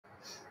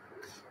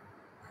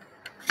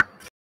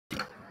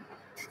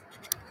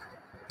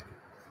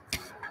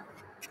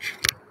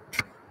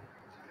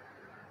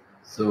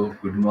So,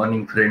 good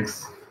morning,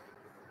 friends.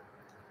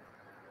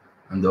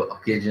 On the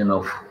occasion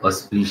of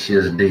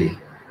auspicious day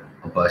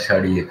of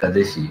ASHADHI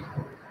Ekadashi,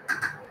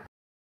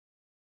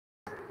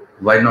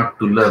 why not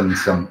to learn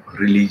some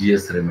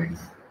religious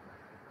remedies?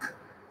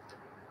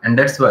 And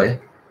that's why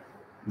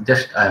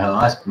just I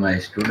have asked my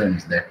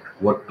students that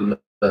what to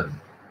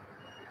learn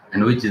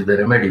and which is the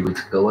remedy which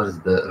covers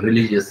the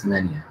religious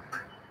mania.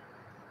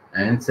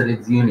 Answer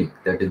is unique,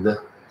 that is the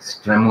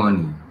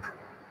stramonium.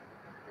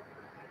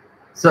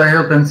 So I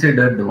have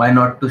considered why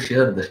not to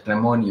share the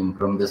stramonium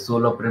from the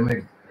Soul of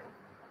Remedy,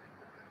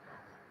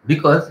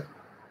 because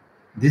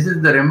this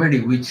is the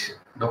remedy which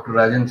Dr.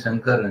 Rajan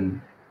Sankaran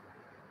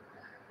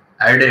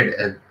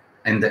added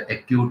in the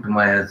acute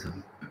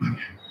miasm.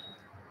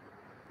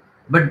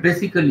 But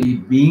basically,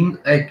 being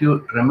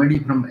acute remedy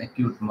from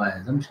acute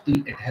miasm,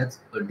 still it has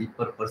a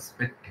deeper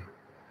perspective.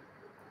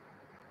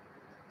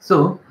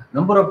 So,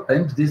 number of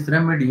times this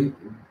remedy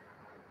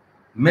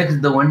makes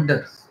the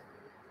wonders,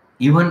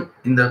 even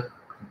in the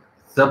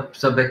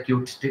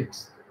subacute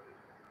states.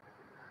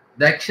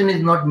 The action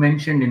is not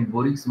mentioned in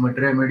Borix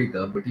Materia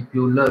Medica, but if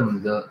you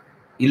learn the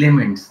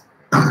elements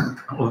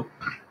of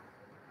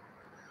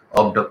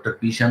Dr.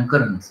 P.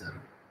 Shankaran sir,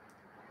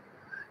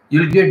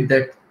 you'll get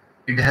that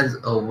it has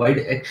a wide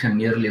action,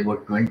 nearly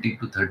about 20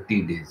 to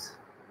 30 days.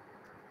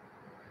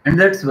 And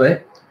that's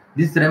why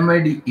this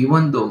remedy,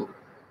 even though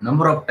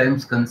number of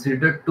times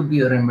considered to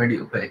be a remedy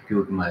of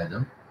acute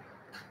miasm,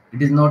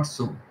 it is not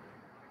so.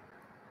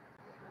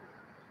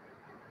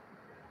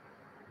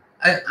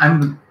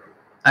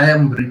 I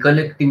am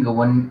recollecting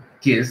one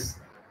case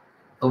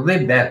a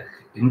way back.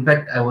 In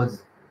fact, I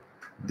was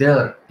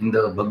there in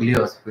the Bagli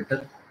hospital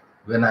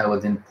when I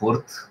was in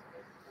 4th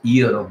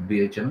year of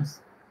BHMS.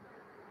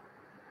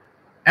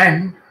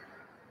 And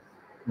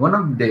one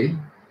of the day,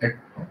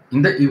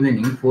 in the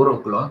evening, 4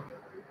 o'clock,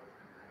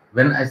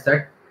 when I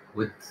sat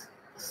with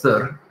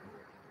sir,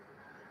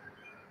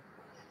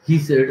 he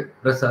said,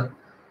 Prasad,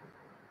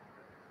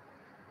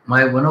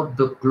 my one of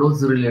the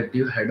close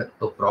relative had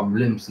a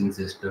problem since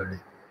yesterday.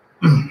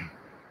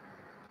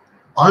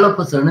 All of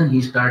a sudden,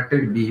 he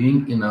started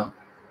behaving in a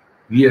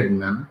weird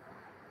manner.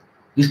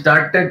 He's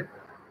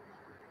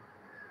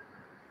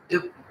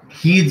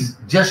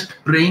just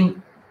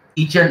praying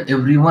each and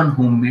everyone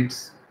who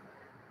meets.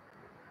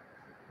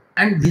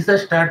 And this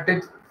has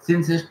started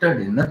since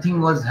yesterday. Nothing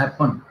was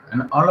happened.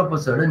 And all of a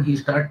sudden, he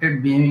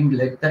started behaving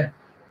like that.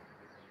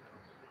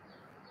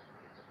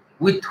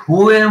 With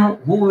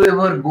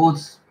whoever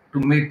goes to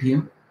meet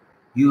him,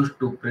 he used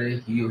to pray,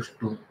 he used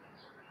to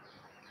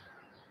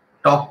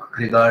talk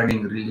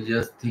regarding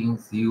religious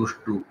things, he used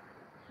to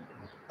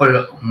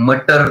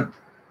mutter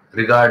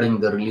regarding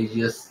the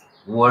religious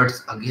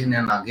words again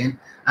and again,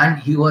 and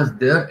he was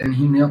there and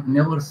he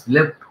never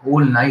slept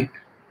whole night.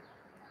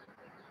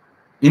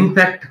 In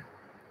fact,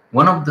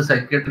 one of the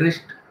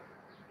psychiatrists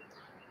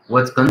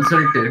was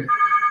consulted,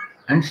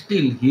 and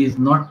still he is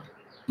not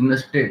in a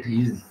state,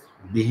 he is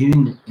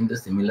behaving in the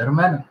similar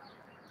manner.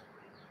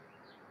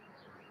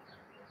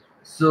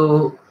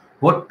 So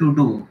what to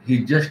do?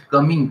 He just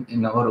coming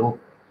in our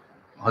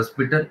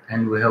hospital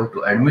and we have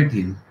to admit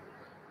him.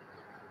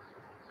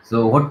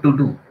 So what to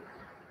do?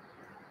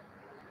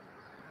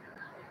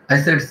 I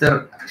said,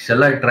 sir,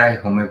 shall I try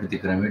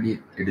homeopathic remedy?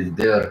 It is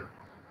there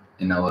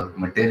in our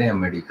Materia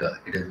Medica.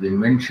 It has been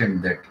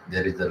mentioned that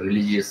there is a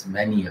religious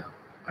mania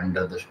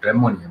under the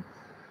stramonium.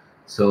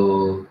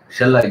 So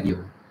shall I give?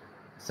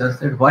 Sir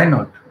said, why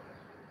not?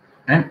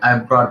 And I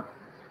brought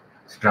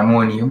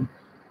stramonium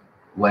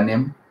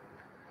 1M.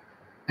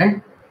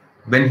 And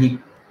when he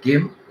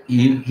came,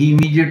 he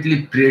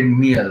immediately prayed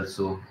me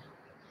also.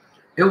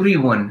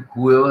 Everyone,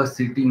 whoever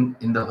sitting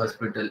in the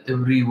hospital,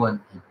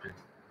 everyone he prayed.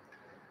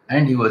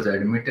 And he was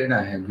admitted.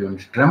 I have given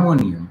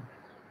stramonium.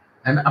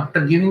 And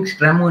after giving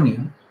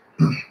stramonium,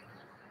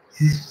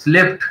 he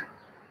slept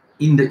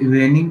in the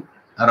evening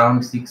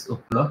around 6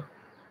 o'clock.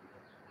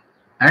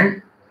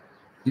 And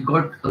he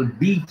got a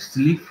deep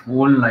sleep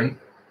whole night.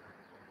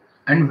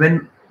 And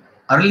when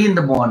early in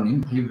the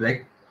morning he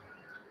waked,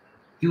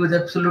 he was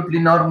absolutely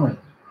normal,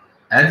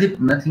 as if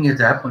nothing has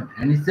happened.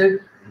 And he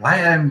said, why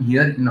I am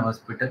here in the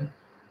hospital?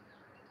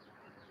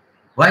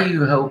 Why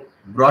you have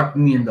brought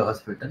me in the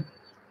hospital?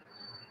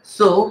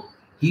 So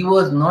he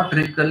was not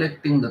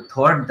recollecting the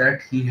thought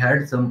that he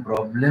had some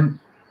problem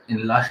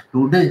in last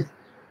 2 days.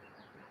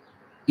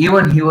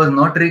 Even he was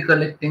not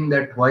recollecting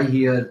that why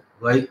he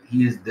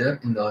is there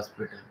in the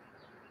hospital.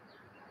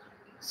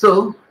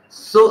 So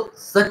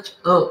such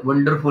a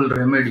wonderful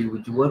remedy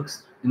which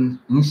works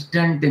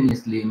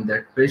instantaneously in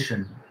that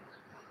patient.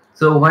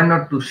 So why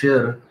not to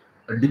share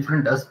a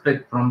different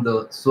aspect from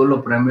the Soul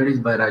of Remedies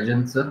by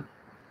Rajan sir?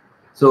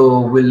 So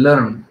we'll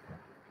learn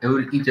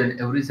each and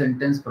every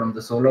sentence from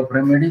the Soul of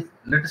Remedies.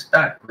 Let us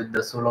start with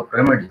the Soul of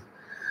Remedies.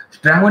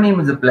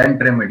 Stramonium is a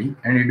plant remedy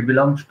and it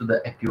belongs to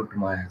the acute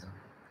miasm.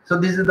 So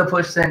this is the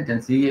first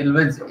sentence. He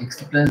always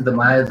explains the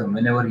miasm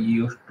whenever he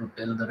used to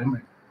tell the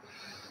remedy.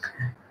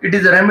 It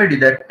is a remedy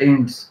that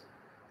tends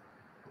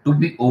to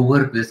be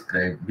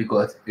overprescribed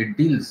because it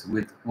deals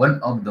with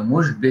one of the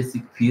most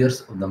basic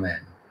fears of the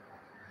man,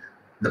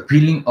 The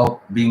feeling of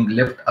being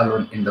left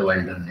alone in the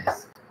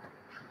wilderness.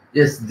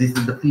 Yes, this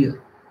is the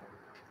fear.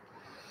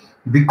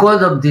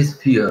 Because of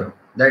this fear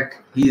that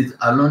he is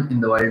alone in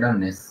the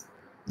wilderness,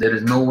 there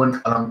is no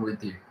one along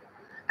with it.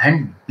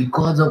 And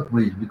because of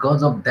which,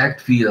 because of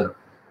that fear,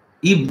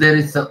 if there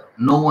is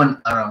no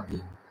one around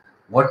him,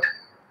 what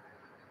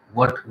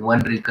one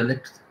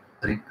recollects,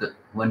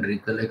 one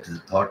recollects the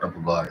thought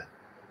of God.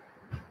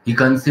 He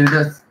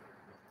considers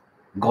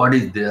God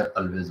is there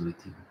always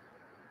with him.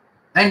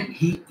 And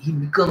he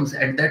becomes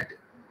at that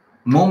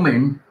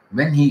moment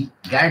when he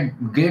get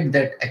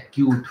that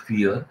acute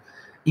fear,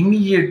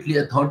 immediately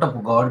a thought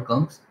of God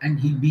comes and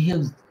he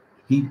behaves,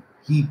 he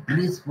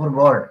prays for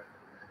God.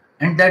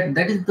 And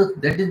that is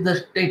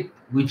the state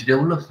which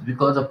develops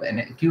because of an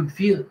acute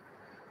fear.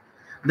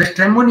 The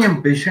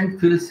stramonium patient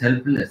feels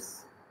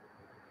helpless,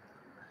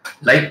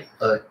 like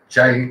a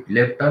child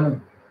left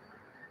alone,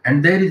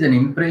 and there is an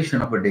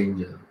impression of a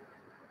danger.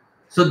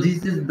 So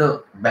this is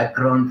the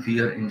background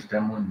fear in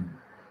stramonium.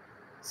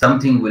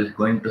 Something will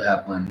going to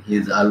happen. He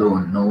is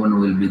alone. No one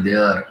will be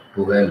there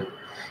to help.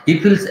 He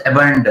feels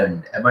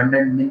abandoned.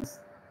 Abandoned means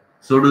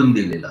sodun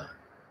dilela,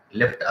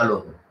 left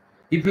alone.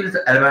 He feels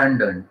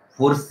abandoned,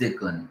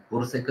 forsaken.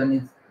 Forsaken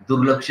is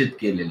durlakshit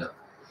kelela.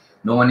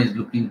 No one is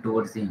looking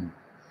towards him.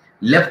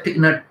 Left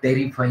in a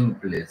terrifying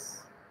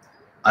place,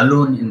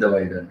 alone in the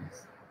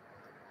wilderness.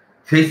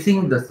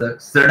 Facing the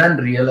sudden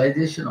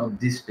realization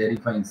of this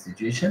terrifying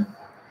situation,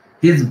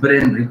 his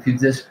brain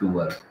refuses to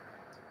work.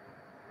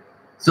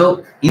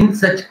 So, in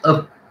such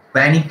a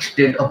panic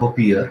state of a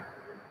fear,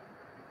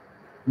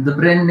 the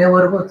brain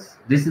never works.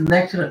 This is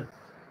natural.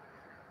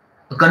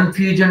 A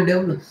confusion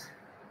develops.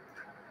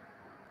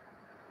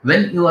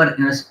 When you are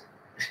in a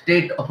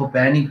state of a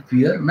panic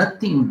fear,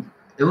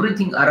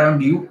 everything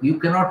around you, you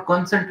cannot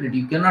concentrate,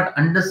 you cannot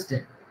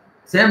understand.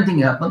 Same thing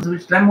happens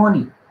with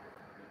stramonium.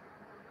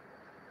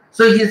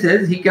 So he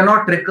says he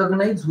cannot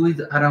recognize who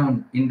is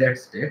around in that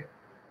state,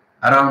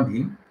 around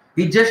him.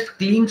 He just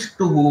clings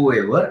to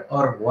whoever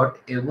or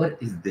whatever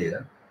is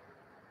there.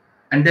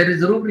 And there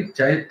is a rubric: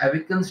 child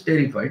awakens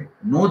terrified,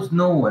 knows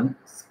no one,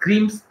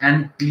 screams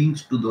and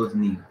clings to those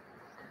near.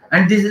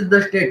 And this is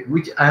the state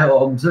which I have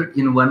observed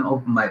in one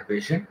of my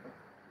patients.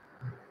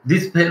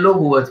 This fellow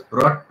who was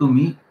brought to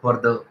me for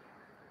the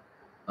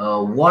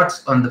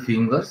warts on the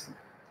fingers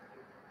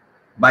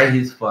by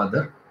his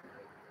father.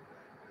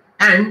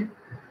 And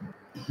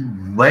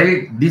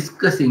while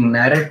discussing,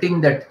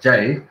 narrating that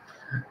child,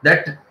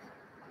 that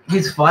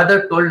his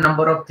father told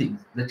number of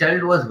things. The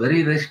child was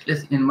very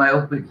restless in my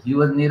opinion. He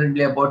was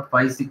nearly about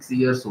 5-6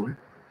 years old.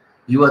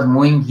 He was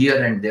moving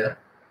here and there.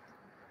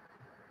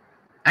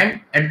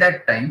 And at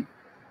that time,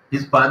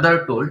 his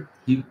father told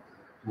him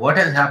what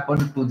has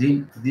happened to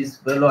this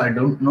fellow. I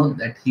don't know,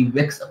 that he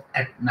wakes up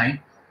at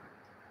night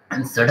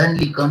and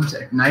suddenly comes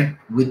at night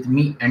with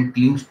me and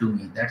clings to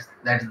me. That's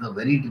the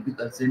very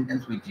typical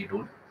sentence which he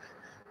told.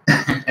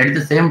 At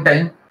the same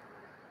time,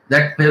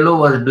 that fellow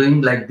was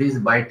doing like this,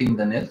 biting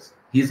the nails.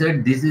 He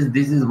said, this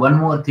is one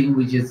more thing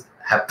which is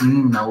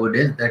happening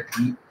nowadays, that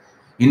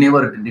he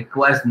never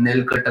requires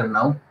nail cutter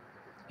now.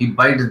 He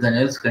bites the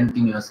nails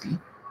continuously.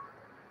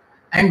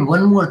 And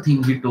one more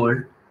thing he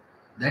told,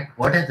 that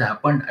what has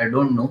happened, I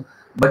don't know,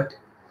 but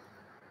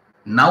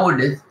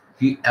nowadays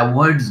he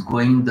avoids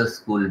going to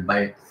school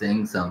by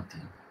saying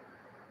something.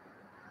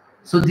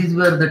 So these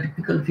were the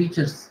typical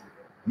features.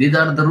 These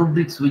are the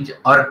rubrics which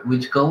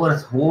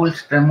covers whole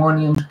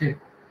stramonium state.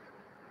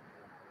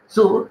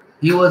 So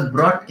he was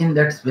brought in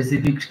that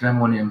specific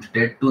stramonium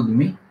state to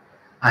me.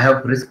 I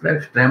have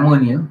prescribed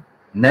stramonium,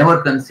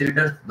 never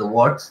considers the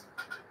warts,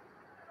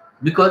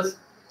 because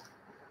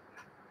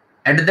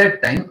at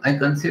that time I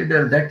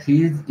consider that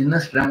he is in a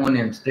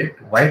stramonium state.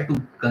 Why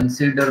to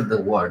consider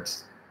the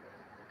warts?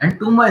 And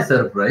to my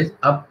surprise,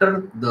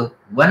 after the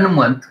 1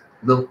 month,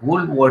 the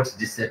whole warts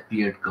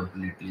disappeared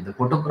completely. The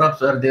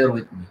photographs are there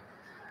with me.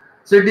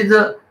 So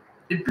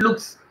it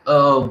looks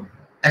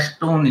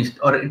astonished,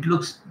 or it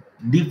looks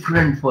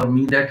different for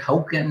me, that how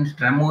can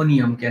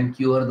stramonium can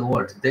cure the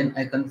warts. Then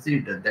I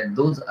consider that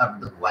those are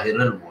the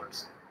viral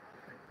warts.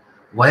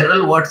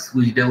 Viral warts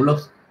which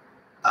develops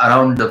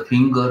around the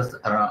fingers,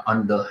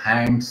 on the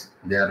hands.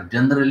 They are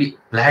generally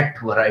flat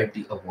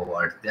variety of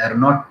warts. They are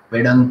not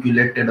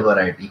pedunculated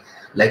variety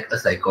like a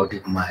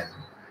psychotic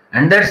miasm.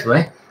 And that's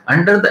why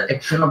under the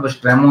action of a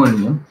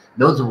stramonium,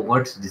 those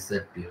warts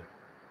disappear.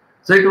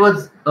 So it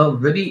was a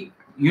very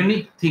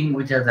unique thing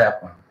which has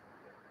happened.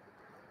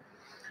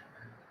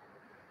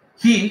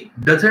 He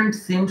doesn't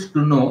seem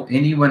to know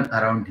anyone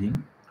around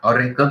him or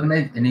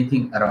recognize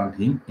anything around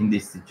him in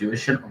this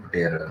situation of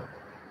terror.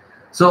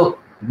 So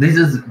this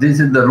is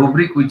the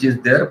rubric which is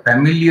there.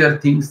 Familiar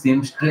things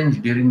seem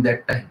strange during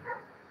that time.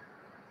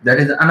 That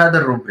is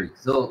another rubric.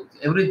 So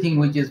everything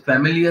which is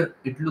familiar,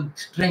 it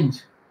looks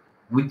strange,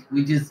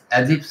 which is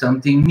as if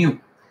something new.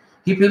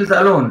 He feels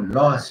alone,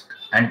 lost,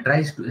 and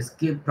tries to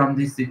escape from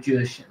this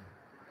situation.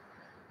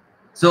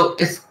 So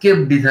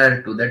escape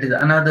desire too, that is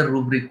another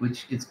rubric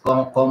which is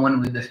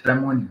common with the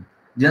stramonium.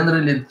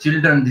 Generally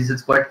children, this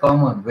is quite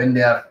common when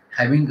they are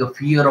having a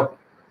fear of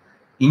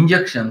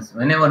injections.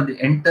 Whenever they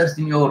enters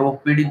in your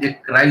OPD, they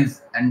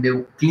cries and they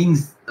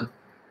cleans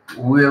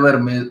whoever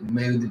may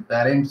the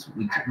parents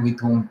with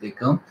whom they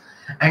come,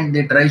 and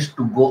they tries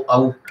to go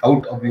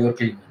out of your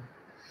clinic.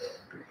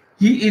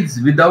 He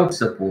is without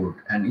support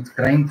and is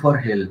crying for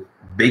help,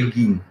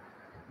 begging.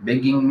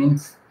 Begging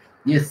means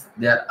yes,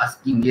 they are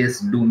asking,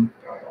 yes, do,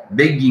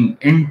 begging,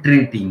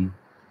 entreating,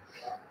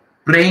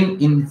 praying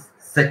in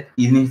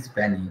his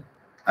panic.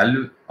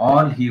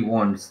 All he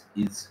wants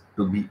is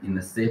to be in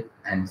a safe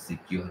and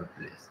secure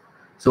place.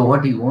 So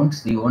what he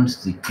wants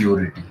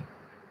security.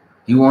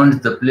 He wants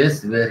the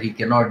place where he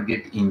cannot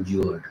get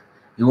injured.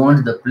 He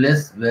wants the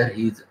place where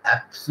he is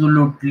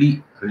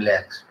absolutely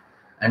relaxed.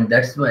 And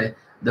that's why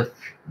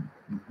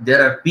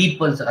there are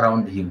peoples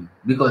around him,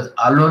 because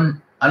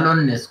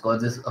aloneness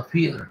causes a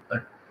fear,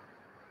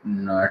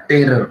 a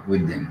terror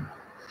within.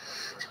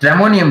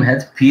 Stramonium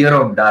has fear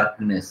of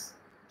darkness.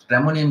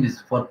 Stramonium is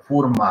for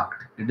four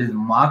marked. It is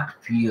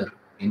marked fear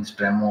in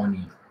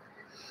stramonium.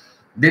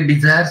 They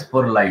desires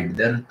for light.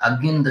 There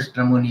again, the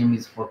stramonium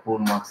is for 4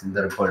 marks in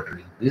the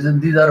repertory.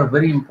 These are a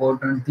very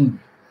important thing.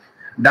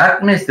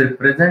 Darkness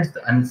represents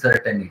the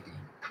uncertainty,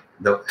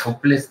 the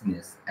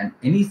hopelessness, and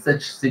any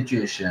such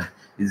situation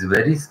is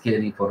very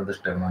scary for the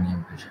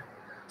stramonium patient.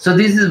 So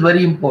this is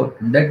very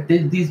important that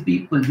these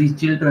people, these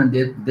children,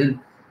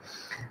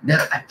 they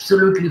are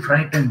absolutely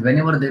frightened.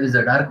 Whenever there is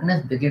a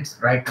darkness, they get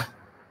frightened.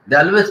 They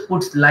always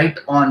puts light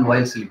on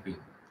while sleeping.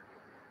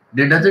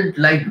 They doesn't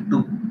like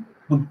to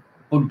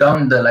put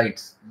down the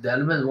lights. They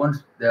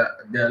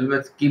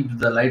always keep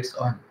the lights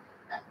on.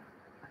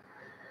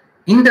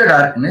 In the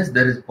darkness,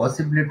 there is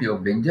possibility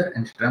of danger,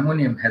 and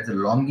stramonium has a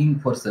longing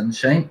for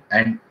sunshine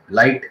and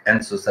light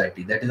and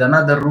society. That is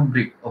another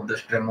rubric of the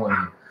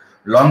stramonium: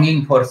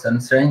 longing for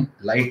sunshine,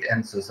 light,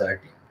 and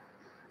society.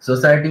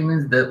 Society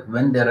means that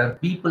when there are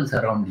people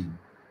around him.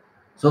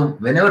 So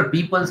whenever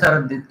people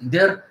are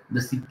there,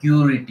 the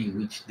security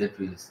which they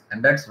feel,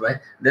 and that's why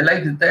they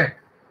like that.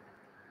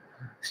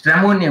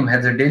 Stramonium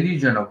has a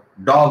delusion of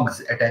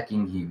dogs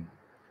attacking him,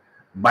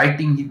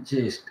 biting his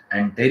chest,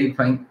 and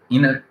terrifying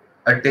in a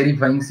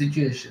terrifying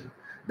situation.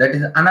 That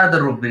is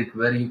another rubric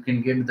where you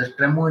can get the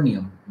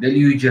stramonium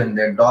delusion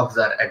that dogs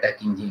are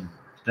attacking him.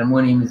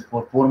 Stramonium is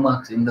for 4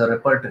 marks in the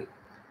repertory.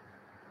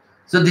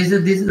 So this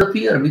is a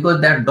fear,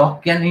 because that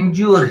dog can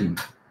injure him.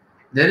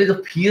 There is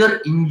a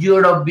fear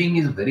injured of being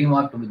is very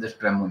marked with the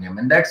stramonium,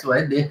 and that's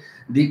why this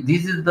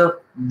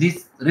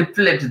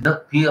reflects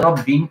the fear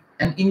of being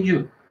an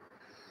injured.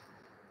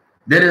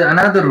 There is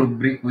another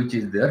rubric which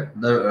is there,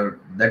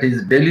 that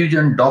is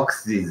delusion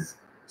doxis.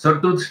 So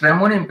to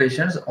stramonium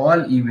patients,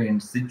 all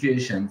events,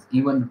 situations,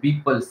 even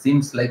people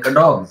seems like a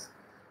dogs,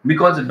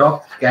 because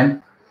dogs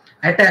can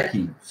attack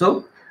him.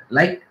 So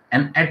like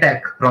an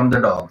attack from the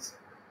dogs.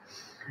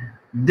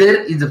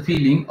 There is a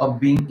feeling of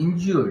being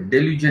injured.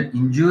 Delusion,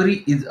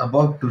 injury is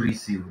about to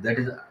receive. That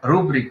is a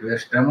rubric where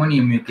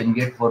stramonium you can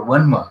get for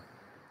 1 mark.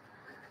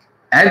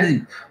 As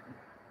if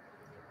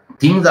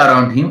things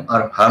around him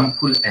are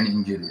harmful and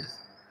injurious.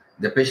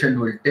 The patient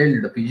will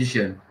tell the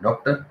physician,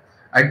 "Doctor,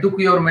 I took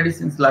your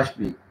medicines last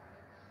week,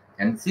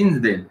 and since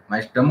then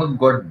my stomach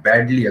got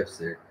badly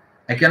upset.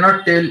 I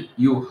cannot tell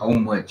you how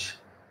much."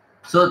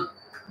 So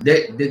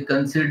they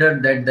consider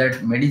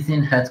that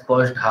medicine has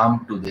caused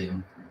harm to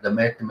them. The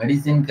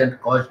medicine can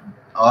cause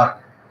or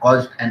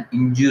caused an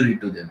injury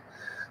to them.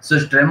 So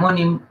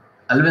stramonium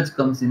always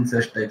comes in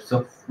such types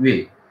of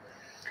way.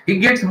 He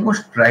gets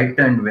most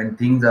frightened when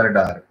things are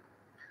dark,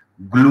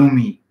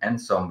 gloomy,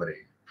 and sombre.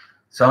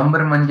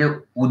 Somber म्हणजे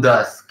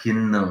उदास,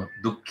 खिन्न,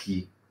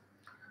 दुःखी.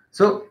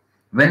 So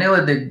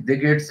whenever they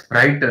get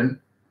frightened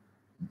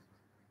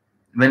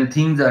when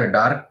things are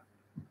dark,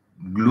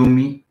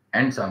 gloomy,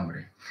 and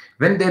sombre.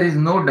 When there is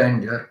no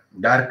danger,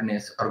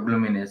 darkness, or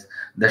gloominess,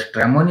 the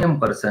stramonium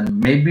person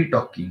may be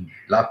talking,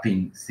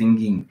 laughing,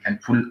 singing,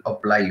 and full of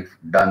life,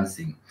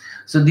 dancing.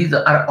 So these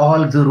are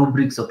all the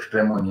rubrics of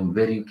stramonium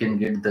where you can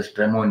get the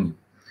stramonium.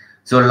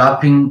 So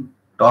laughing,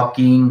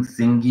 talking,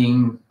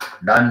 singing,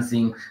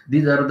 dancing,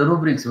 these are the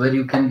rubrics where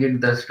you can get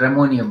the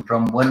stramonium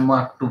from 1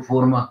 mark to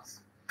 4 marks.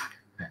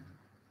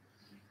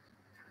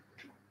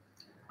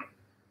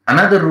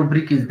 Another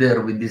rubric is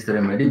there with this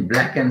remedy: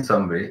 black and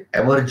sombre,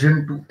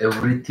 aversion to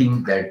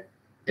everything that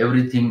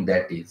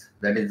is.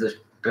 That is the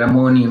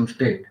stramonium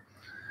state.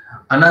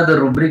 Another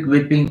rubric: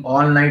 weeping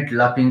all night,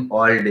 laughing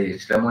all day.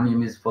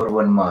 Stramonium is for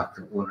 1 mark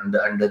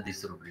under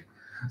this rubric.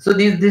 So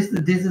this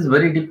is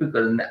very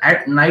typical.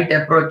 At night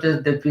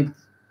approaches, they feel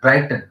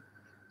frightened.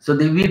 So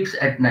they weeps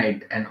at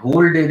night, and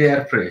whole day they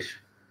are fresh,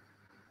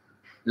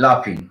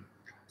 laughing.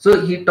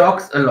 So he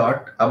talks a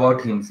lot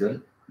about himself,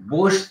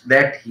 boasts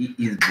that he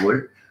is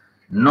bold,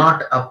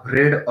 not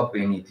afraid of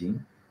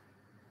anything.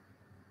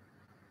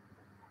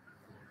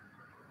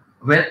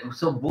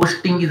 So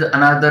boasting is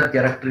another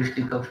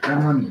characteristic of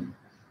stramonium.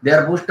 They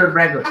are boaster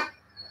braggers.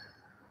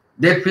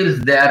 They feel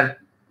they are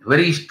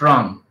very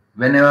strong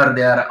whenever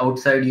they are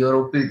outside your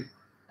OPD.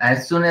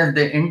 As soon as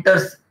they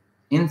enters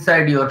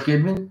inside your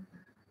cabin,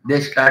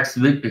 they start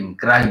weeping,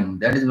 crying.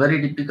 That is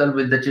very typical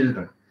with the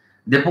children.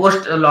 They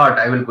post a lot.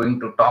 I will going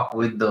to talk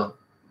with the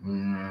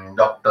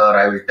doctor.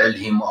 I will tell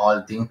him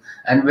all things.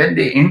 And when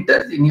they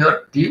enter in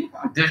your clinic,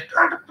 they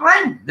start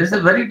crying. This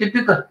is very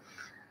typical.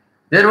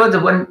 There was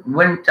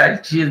one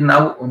child. She is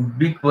now a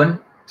big one.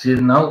 She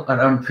is now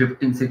around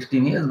 15,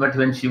 16 years. But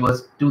when she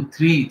was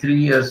 3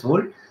 years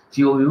old,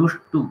 she used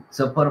to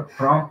suffer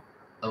from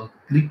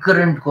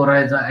recurrent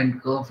coryza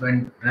and cough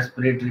and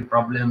respiratory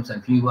problems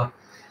and fever.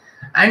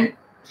 And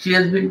he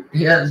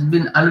has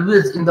been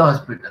always in the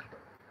hospital.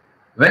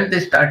 When they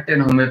started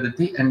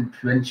homeopathy and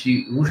when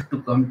she used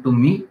to come to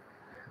me,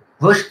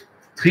 first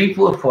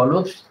 3-4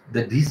 follow-ups,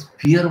 this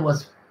fear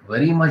was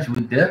very much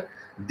with there.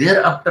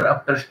 Thereafter,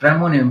 after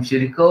stramonium, she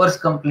recovers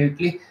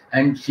completely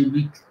and she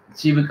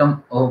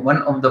become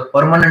one of the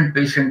permanent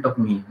patient of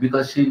me,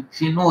 because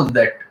she knows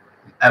that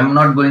I'm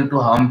not going to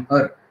harm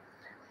her.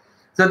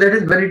 So that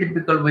is very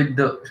typical with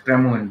the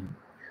stramonium.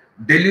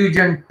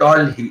 Delusion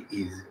tall he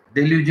is,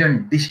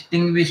 delusion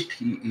distinguished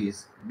he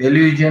is,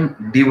 delusion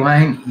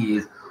divine he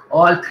is.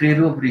 All 3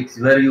 rubrics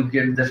where you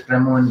get the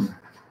stramonium.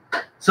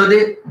 So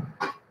they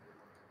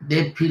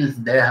feel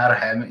they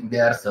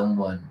are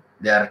someone,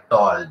 they are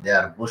tall, they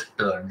are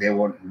boosted,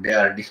 they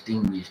are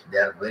distinguished, they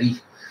are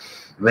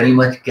very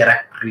much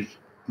characteristic,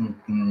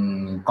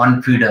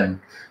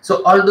 confident.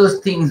 So all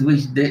those things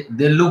which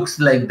they looks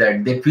like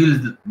that, they feel,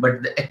 but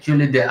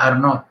actually they are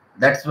not.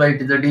 That's why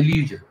it is a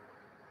delusion.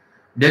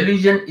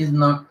 Delusion is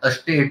not a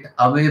state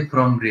away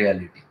from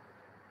reality.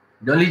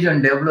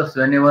 Delusion develops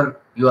whenever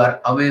you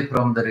are away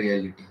from the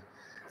reality.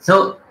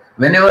 So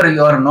whenever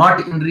you are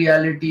not in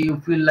reality, you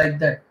feel like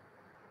that.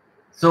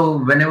 So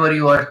whenever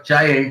you are a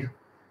child,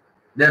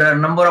 there are a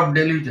number of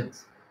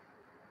delusions.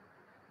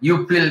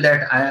 You feel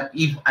that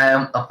if I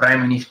am a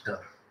prime minister,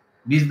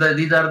 these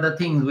are the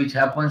things which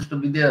happens to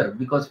be there,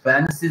 because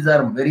fantasies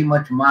are very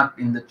much marked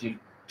in the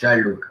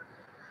childhood.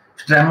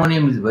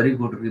 Stramonium is very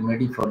good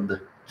remedy for the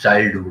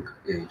childhood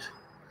age.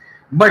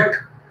 But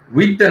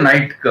with the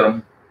night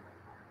come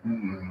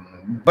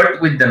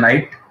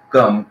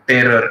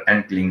terror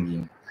and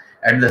clinging.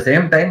 At the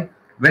same time,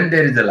 when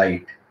there is a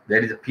light,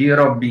 there is a fear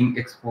of being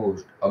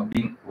exposed, of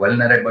being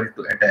vulnerable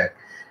to attack,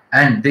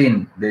 and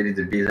then there is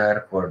a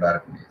desire for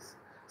darkness.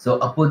 So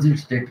opposite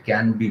state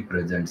can be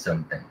present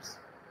sometimes,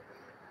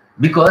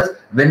 because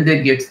when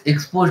they get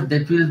exposed,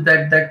 they feel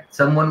that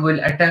someone will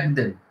attack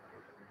them.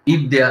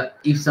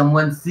 If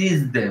someone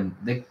sees them,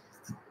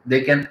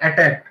 they can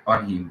attack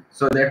on him.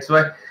 So that's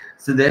why.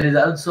 So there is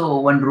also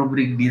one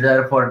rubric,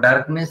 desire for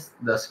darkness.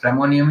 The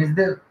stramonium is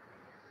there.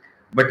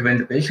 But when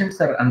the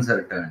patients are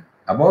uncertain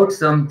about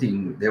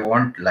something, they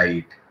want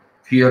light,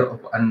 fear of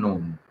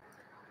unknown.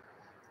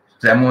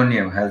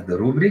 Stramonium has the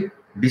rubric,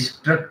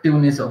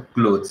 destructiveness of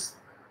clothes,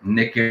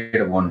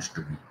 naked wants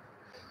to be.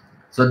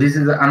 So this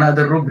is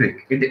another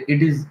rubric.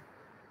 It is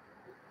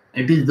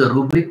the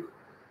rubric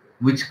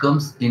which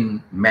comes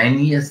in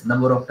manias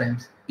number of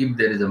times. If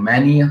there is a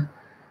mania,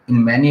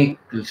 in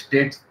maniacal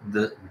states,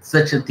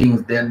 such a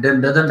things, they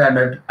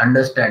doesn't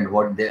understand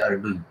what they are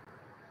doing.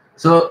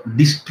 So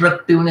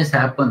destructiveness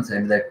happens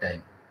at that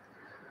time.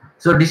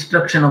 So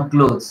destruction of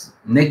clothes,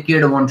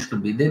 naked wants to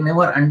be. They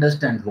never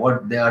understand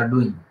what they are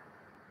doing.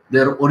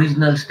 Their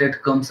original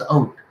state comes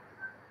out.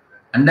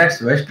 And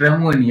that's why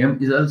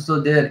stramonium is also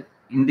there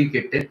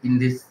indicated in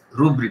this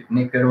rubric,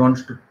 naked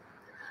wants to be.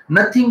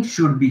 Nothing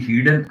should be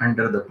hidden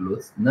under the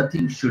clothes.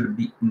 Nothing should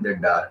be in the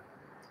dark.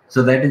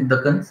 So that is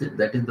the concept.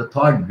 That is the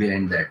thought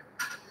behind that.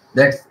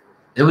 That's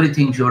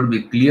everything should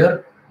be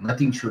clear.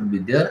 Nothing should be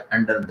there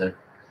under the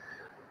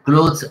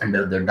clothes,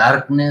 under the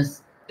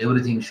darkness.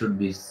 Everything should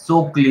be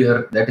so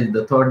clear. That is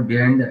the thought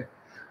behind that.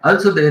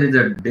 Also, there is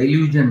a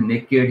delusion,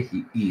 naked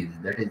he is.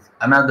 That is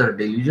another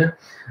delusion.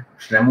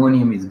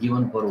 Stramonium is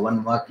given for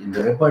 1 mark in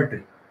the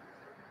repertory.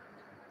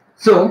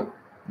 So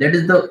that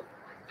is the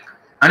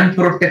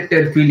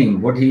unprotected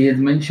feeling, what he has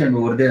mentioned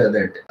over there.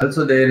 That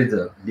also there is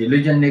a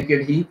delusion,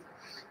 naked he,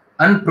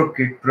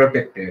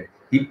 unprotected.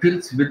 He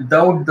feels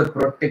without the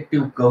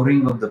protective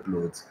covering of the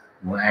clothes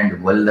and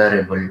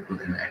vulnerable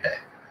to an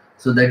attack.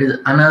 So that is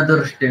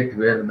another state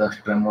where the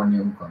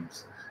stramonium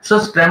comes. So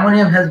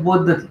stramonium has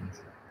both the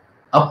things,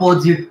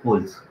 opposite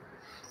poles.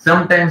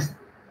 Sometimes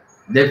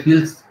they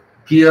feel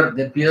fear,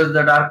 they fear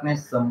the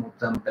darkness.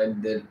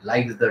 Sometimes they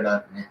likes the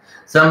darkness.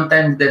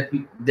 Sometimes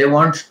they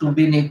want to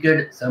be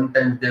naked.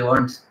 Sometimes they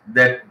want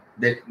that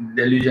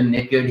delusion,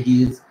 naked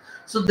he is.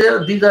 So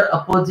these are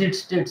opposite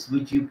states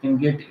which you can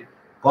get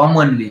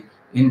commonly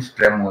in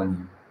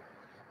stramonium.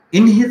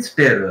 In his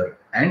terror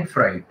and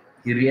fright,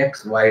 he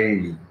reacts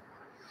wildly.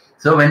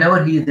 So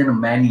whenever he is in a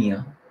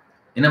mania,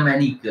 in a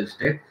maniacal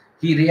state,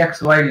 he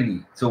reacts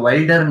wildly. So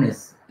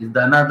wilderness is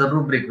the another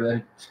rubric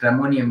where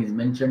stramonium is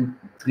mentioned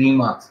 3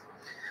 marks.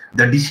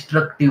 The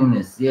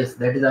destructiveness, yes,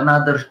 that is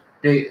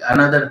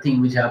another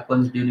thing which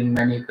happens during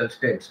maniacal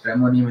state.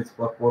 Stramonium is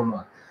for 4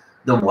 marks.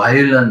 The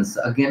violence,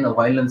 again, the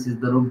violence is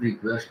the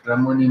rubric where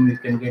stramonium you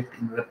can get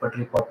in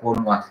repertory for 4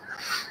 marks.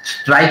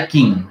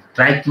 Striking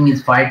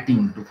is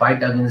fighting, to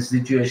fight against the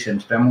situation.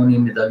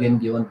 Stramonium is again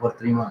given for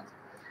 3 marks.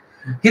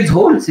 His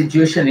whole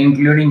situation,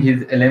 including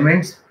his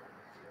elements,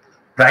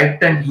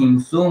 frighten him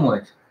so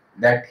much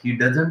that he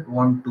doesn't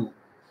want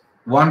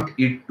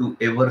it to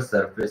ever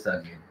surface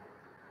again.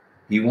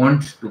 He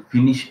wants to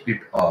finish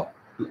it off,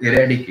 to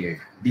eradicate,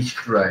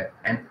 destroy,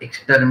 and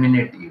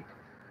exterminate it.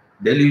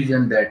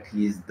 Delusion that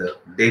he is the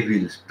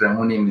devil.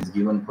 Stramonium is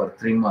given for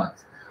 3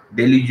 marks.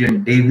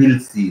 Delusion, devil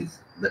sees,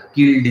 the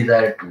kill,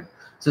 desire to.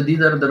 So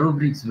these are the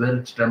rubrics where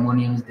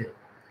stramonium is there.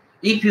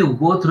 If you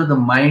go through the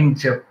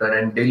mind chapter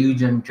and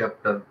delusion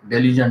chapter,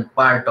 delusion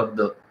part of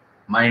the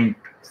mind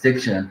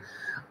section,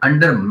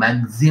 under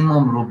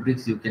maximum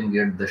rubrics you can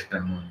get the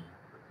stramonium.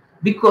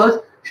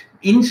 Because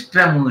in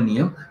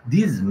stramonium,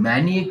 these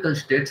maniacal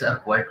states are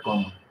quite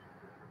common.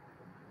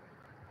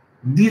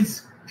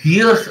 These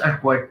fears are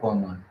quite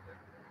common.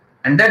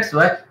 And that's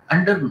why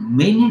under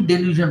many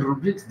delusion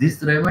rubrics,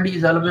 this remedy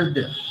is always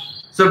there.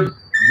 So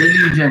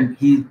delusion,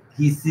 he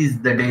sees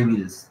the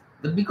devils.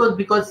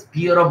 Because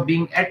fear of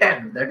being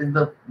attacked, that is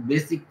the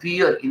basic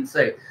fear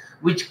inside,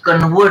 which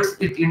converts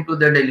it into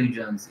the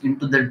delusions,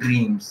 into the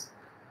dreams.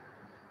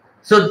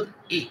 So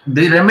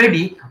the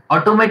remedy,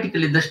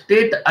 automatically, the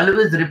state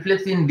always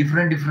reflects in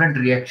different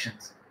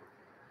reactions.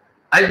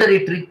 Either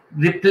it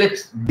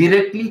reflects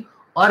directly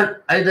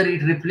or either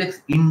it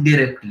reflects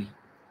indirectly.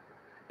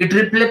 It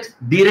reflects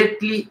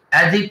directly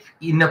as if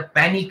in a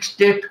panic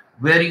state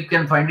where you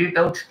can find it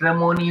out,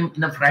 stramonium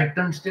in a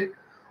frightened state,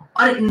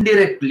 or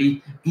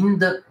indirectly in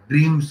the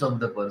dreams of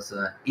the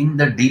person, in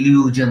the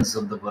delusions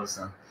of the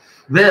person,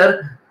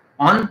 where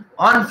on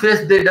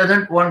face they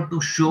doesn't want to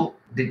show,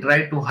 they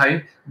try to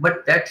hide,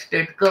 but that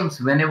state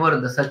comes whenever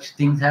the such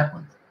things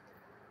happen.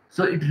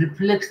 So it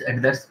reflects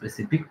at that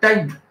specific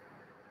time.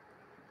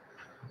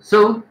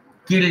 So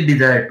kill,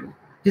 desire to.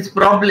 His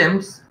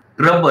problems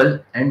trouble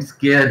and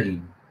scare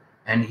him,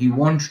 and he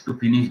wants to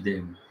finish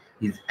them.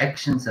 His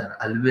actions are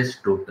always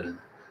total.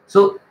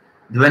 So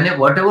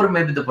whatever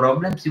may be the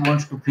problems, he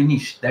wants to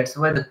finish. That's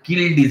why the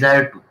kill,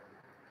 desire to.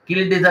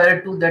 Kill,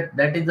 desire to,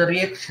 that is a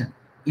reaction.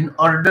 In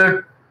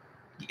order,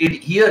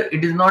 here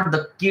it is not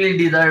the kill,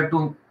 desire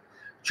to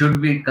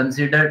should be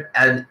considered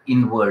as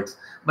in words,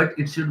 but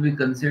it should be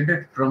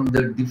considered from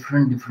the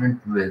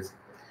different ways.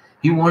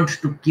 He wants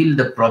to kill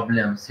the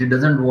problems. He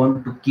doesn't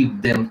want to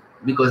keep them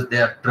because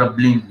they are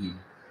troubling him.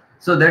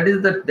 So that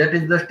is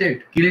the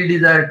state. Kill,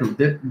 desire to.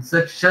 That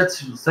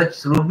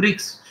such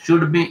rubrics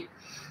should be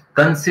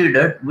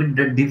considered with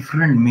the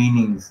different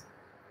meanings.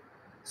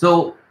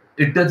 So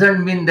it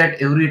doesn't mean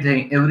that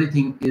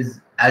everything is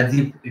as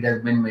if it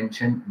has been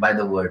mentioned by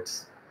the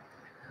words.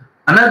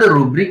 Another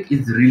rubric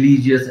is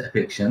religious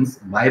affections.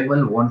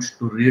 Bible wants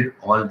to read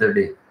all the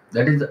day.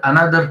 That is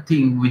another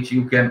thing which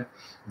you can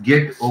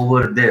get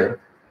over there.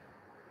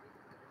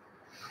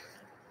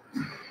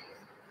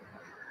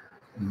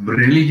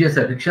 Religious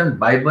affection,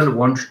 Bible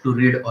wants to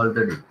read all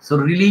the day. So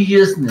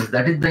religiousness,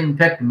 that is the in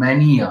fact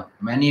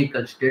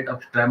maniacal state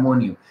of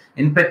stramonium.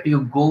 In fact,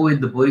 you go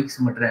with the Boix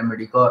Materia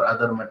Medica or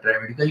other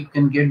Materia Medica, you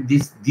can get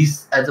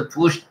this as a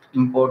first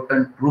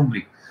important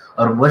rubric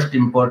or most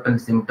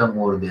important symptom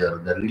over there,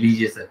 the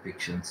religious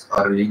affections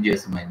or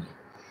religious mania.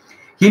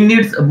 He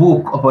needs a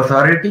book of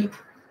authority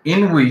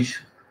in which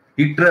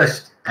he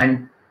trusts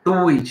and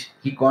to which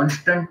he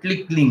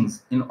constantly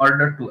clings in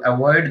order to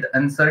avoid the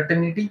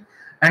uncertainty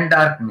and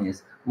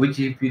darkness which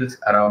he feels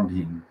around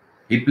him.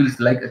 He feels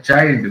like a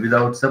child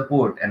without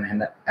support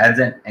and has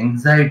an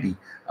anxiety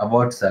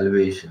about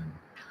salvation.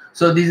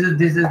 So this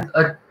is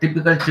a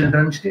typical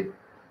children's state.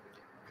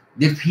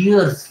 They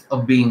fears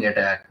of being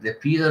attacked. They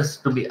fears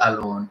to be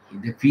alone.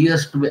 They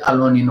fears to be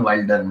alone in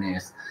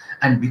wilderness.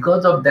 And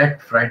because of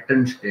that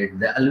frightened state,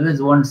 they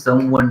always want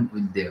someone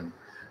with them.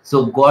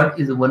 So God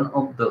is one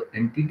of the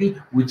entity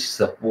which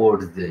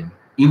supports them.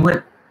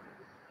 Even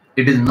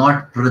it is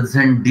not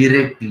present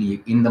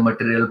directly in the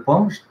material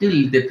form,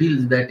 still they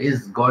feel that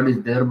is God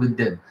is there with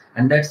them.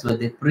 And that's why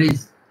they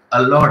praise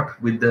a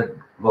lot with the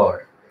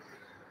God.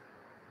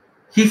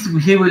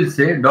 He will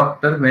say,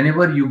 doctor,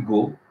 whenever you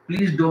go,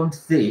 please don't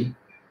say,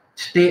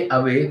 stay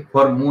away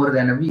for more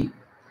than a week.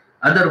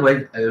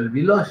 Otherwise, I will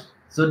be lost.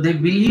 So they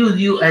will use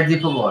you as if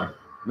a God.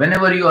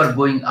 Whenever you are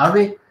going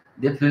away,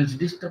 they feel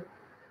disturbed.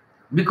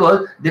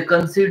 Because they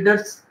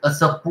consider a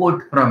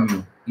support from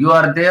you. You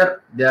are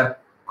there, they are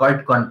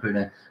quite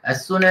confident.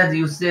 As soon as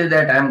you say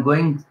that I am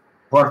going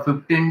for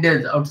 15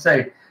 days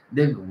outside,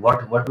 then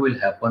what will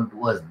happen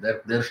to us?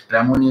 Their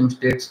stramonium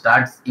state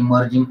starts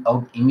emerging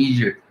out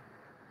immediately.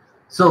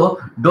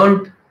 So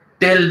don't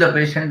tell the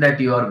patient that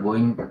you are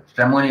going,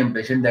 stramonium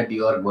patient, that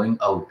you are going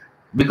out,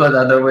 because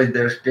otherwise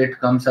their state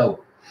comes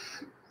out.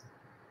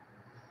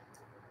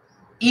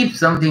 If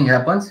something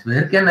happens,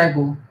 where can I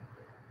go?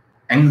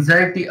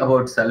 Anxiety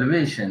about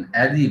salvation,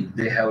 as if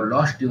they have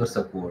lost your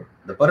support.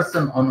 The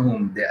person on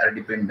whom they are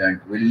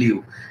dependent will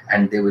leave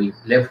and they will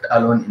left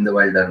alone in the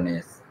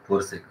wilderness for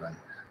a second.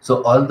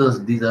 So all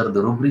these are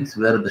the rubrics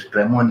where the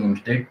stramonium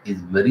state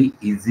is very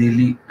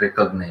easily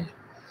recognized.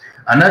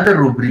 Another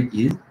rubric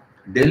is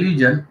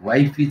delusion,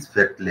 wife is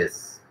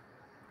faithless.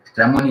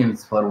 Stramonium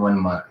is for 1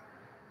 mark.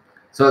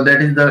 So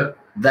that is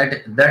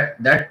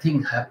that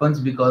thing happens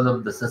because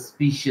of the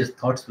suspicious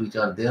thoughts which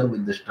are there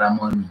with the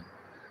stramonium.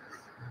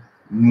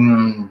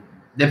 mm,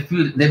 they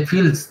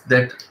feels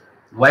that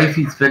wife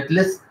is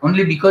faithless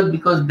only because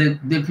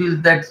they feel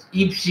that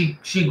if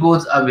she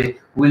goes away,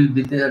 who will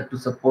be there to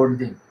support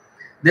them.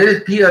 There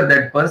is fear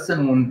that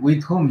person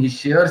with whom he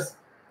shares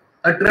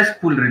a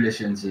trustful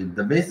relationship,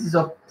 the basis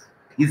of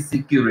his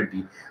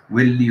security,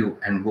 will leave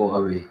and go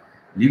away,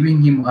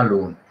 leaving him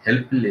alone,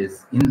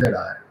 helpless in the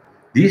dark.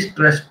 This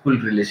trustful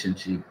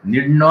relationship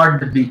need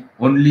not be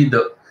only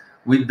the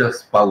with the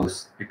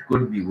spouse. It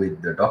could be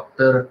with the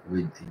doctor,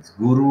 with his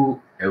guru,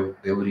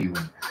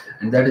 everyone,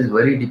 and that is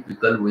very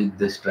typical with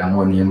the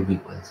Stramonian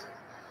peoples.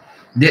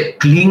 They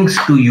clings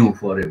to you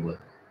forever.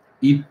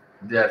 If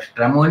they are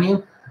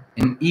Stramonian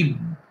and if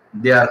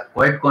they are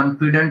quite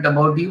confident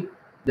about you,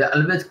 they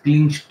always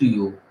clings to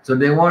you. So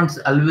they want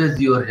always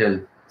your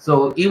help.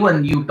 So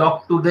even you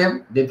talk to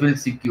them, they feel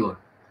secure.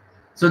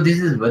 So this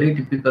is very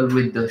typical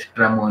with the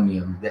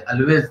Stramonium. They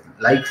always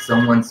like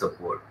someone's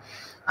support.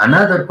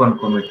 Another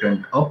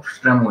concomitant of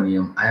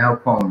Stramonium I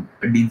have found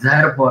a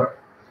desire for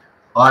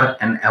or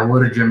an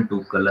aversion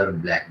to color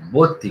black.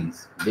 Both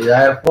things,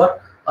 desire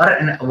for or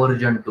an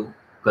aversion to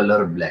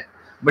color black.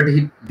 But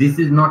this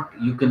is not,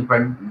 you can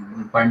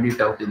find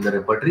it out in the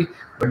repertory,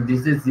 but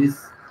this is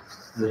his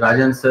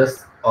Rajan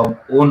sir's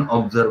own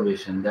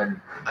observation that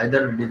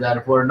either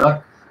desire for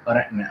dark or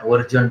an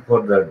aversion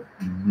for the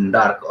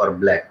dark or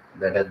black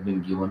that has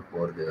been given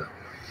for the.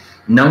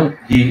 Now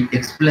he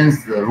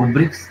explains the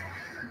rubrics.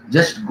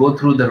 Just go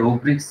through the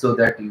rubrics so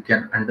that you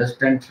can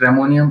understand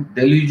Stramonium.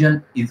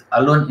 Delusion is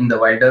alone in the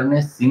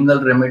wilderness.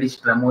 Single remedy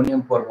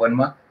Stramonium for 1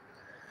 mark.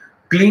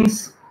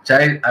 Clings,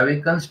 child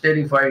awakens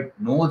terrified,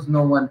 knows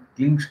no one,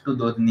 clings to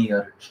those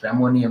near.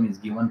 Stramonium is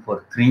given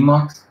for 3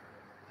 marks.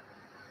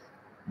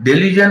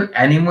 Delusion,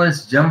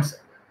 animals jumps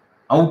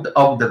out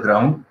of the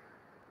ground.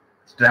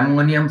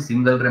 Stramonium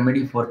single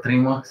remedy for 3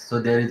 marks. So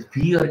there is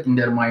fear in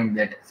their mind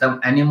that some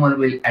animal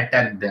will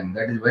attack them.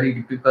 That is very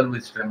typical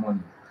with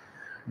Stramonium.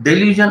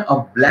 Delusion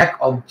of black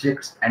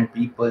objects and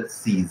people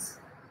sees.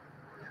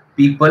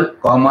 People,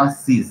 comma,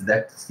 sees.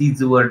 That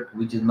sees word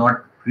which is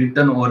not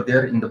written over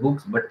there in the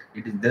books, but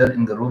it is there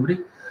in the rubric.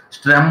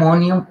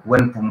 Stramonium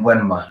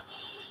 1 mark.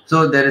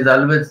 So there is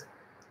always,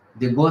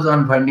 they goes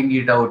on finding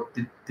it out.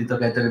 तिथं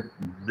काहीतरी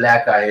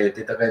black आहे,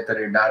 तिथं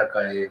काहीतरी dark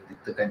आहे,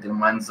 तिथं काहीतरी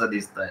माणसं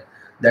दिसताय.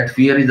 That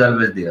fear is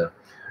always there.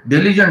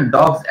 Delusion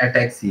dogs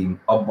attacks him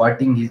of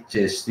biting his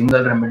chest.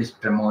 Single remedy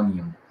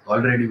Stramonium.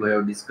 Already we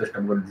have discussed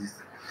about this.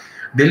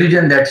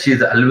 Delusion that she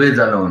is always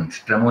alone.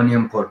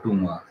 Stramonium for 2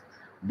 marks.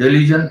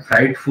 Delusion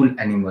frightful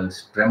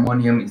animals.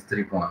 Stramonium is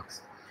 3 marks.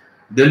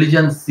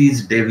 Delusion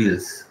sees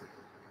devils.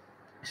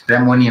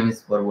 Stramonium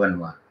is for 1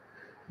 mark.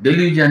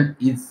 Delusion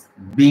is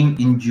being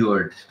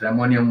injured.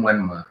 Stramonium 1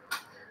 mark.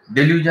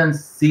 Delusion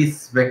sees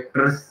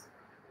specters,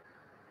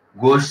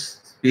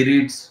 ghosts,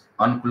 spirits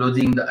on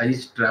closing the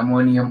eyes.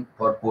 Stramonium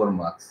for 4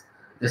 marks.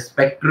 The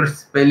spectre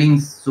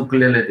spellings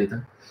suklele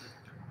तिथं.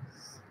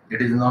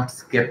 It is not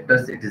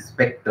specters, it is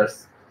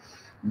specters.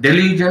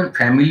 Delusion,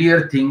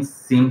 familiar things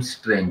seem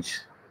strange.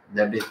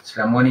 That is,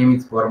 Stramonium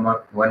is for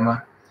 1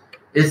 mark.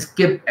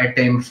 Escape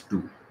attempts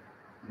to.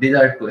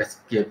 Desire to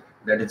escape.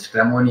 That is,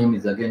 Stramonium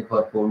is again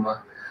for 4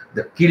 marks.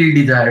 The kill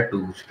desire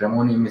to.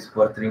 Stramonium is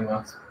for 3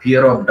 marks.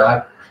 Fear of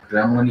dark.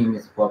 Stramonium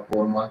is for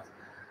 4 marks.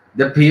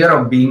 The fear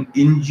of being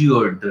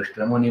injured. The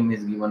Stramonium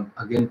is given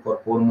again for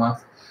 4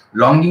 marks.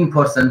 Longing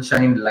for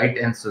sunshine, light,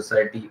 and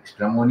society.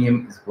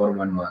 Stramonium is for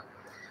 1 mark.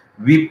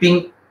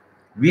 Weeping,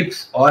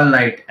 weeps all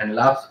night and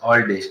laughs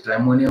all day.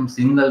 Stramonium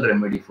single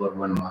remedy for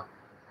 1 mark.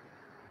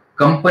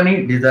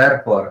 Company,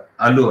 desire for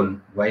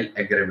alone while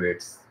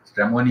aggravates.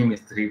 Stramonium is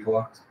 3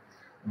 marks.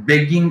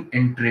 Begging,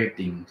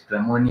 entreating.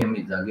 Stramonium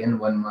is again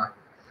 1 mark.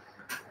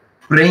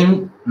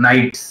 Praying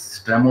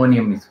nights.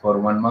 Stramonium is for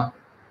 1 mark.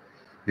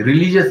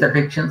 Religious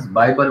affections.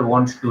 Bible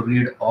wants to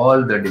read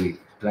all the day.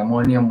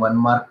 Stramonium 1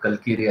 mark.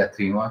 Calcaria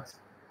 3 marks.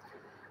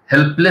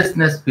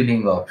 Helplessness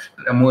feeling of.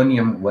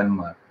 Stramonium 1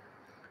 mark.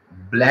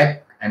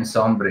 Black and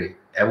sombre,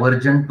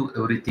 aversion to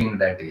everything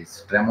that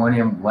is.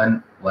 Stramonium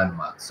 1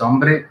 mark.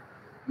 Sombre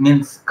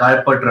means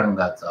काळपट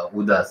रंगाचा,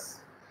 उदास.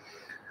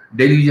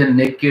 Delusion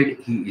naked,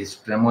 he is.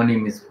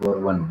 Stramonium is for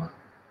 1 mark.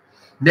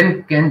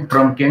 Then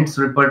from Kent's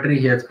repertory,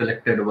 he has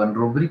collected 1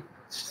 rubric.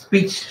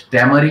 Speech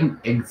stammering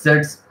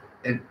exerts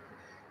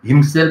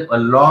himself a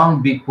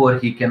long before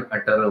he can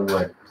utter a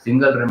word.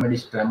 Single remedy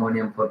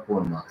Stramonium for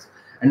 4 marks.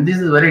 And this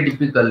is very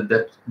typical,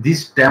 that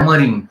this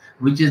stammering,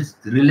 which is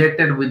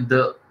related with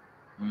the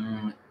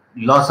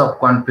loss of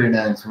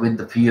confidence, with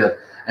the fear,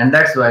 and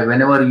that's why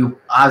whenever you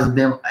ask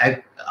them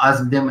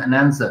an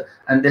answer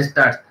and they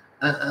start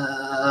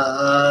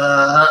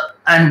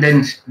and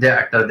then they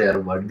utter their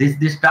word. This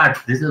is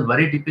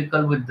very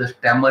typical with the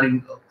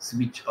stammering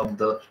speech of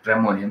the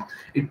Stramonium.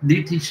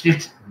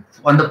 It's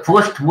on the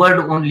first word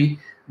only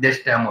they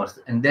stammers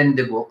and then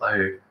they go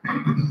ahead.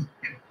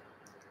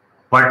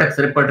 Patak's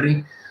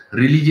repertory,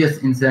 religious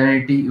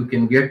insanity, you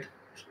can get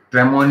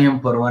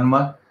Stramonium for 1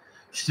 mark.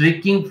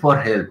 Shrieking for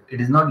help. It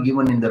is not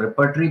given in the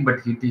repertory, but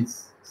it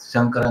is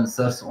Sankaran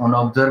sir's own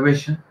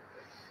observation.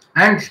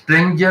 And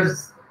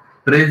strangers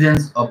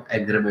presence of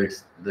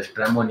aggravates, the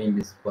stramonium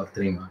is for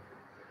 3 months.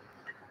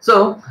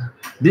 So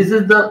this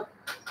is the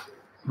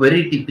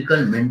very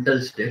typical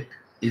mental state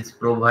is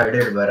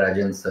provided by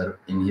Rajan sir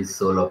in his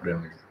Soul of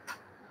Remedies.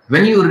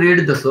 When you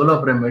read the Soul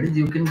of Remedies,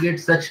 you can get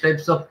such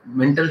types of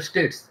mental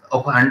states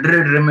of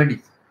 100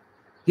 remedies.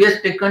 He has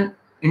taken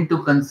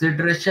into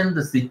consideration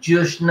the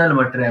situational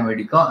materia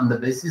medica on the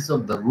basis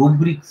of the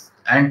rubrics,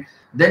 and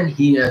then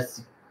he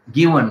has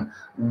given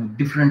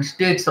different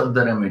states of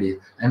the remedy,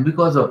 and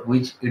because of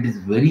which it is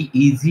very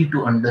easy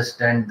to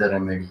understand the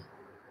remedy.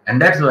 And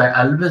that's why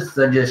I always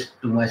suggest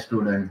to my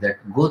students that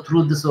go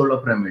through the Soul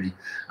of Remedy,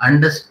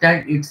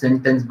 understand it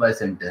sentence by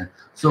sentence,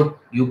 so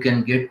you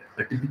can get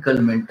a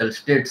typical mental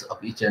states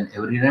of each and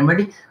every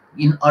remedy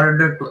in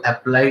order to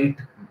apply it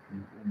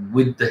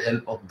with the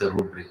help of the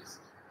rubrics.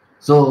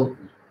 So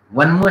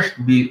one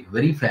must be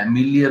very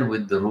familiar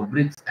with the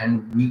rubrics,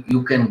 and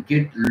you can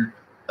get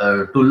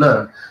to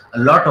learn a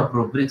lot of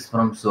rubrics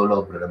from Soul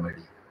of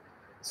Remedy.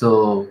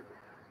 So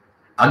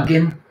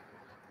again,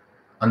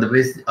 on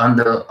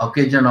the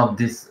occasion of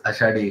this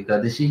ASHADHI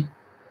EKADASHI,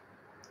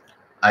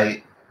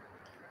 I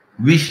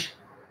wish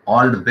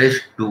all the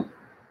best to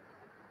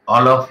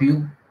all of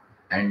you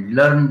and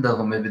learn the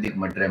homeopathic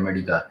materia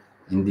medica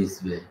in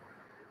this way.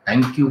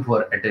 Thank you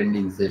for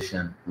attending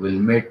session. We'll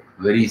meet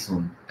very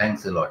soon.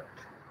 Thanks a lot.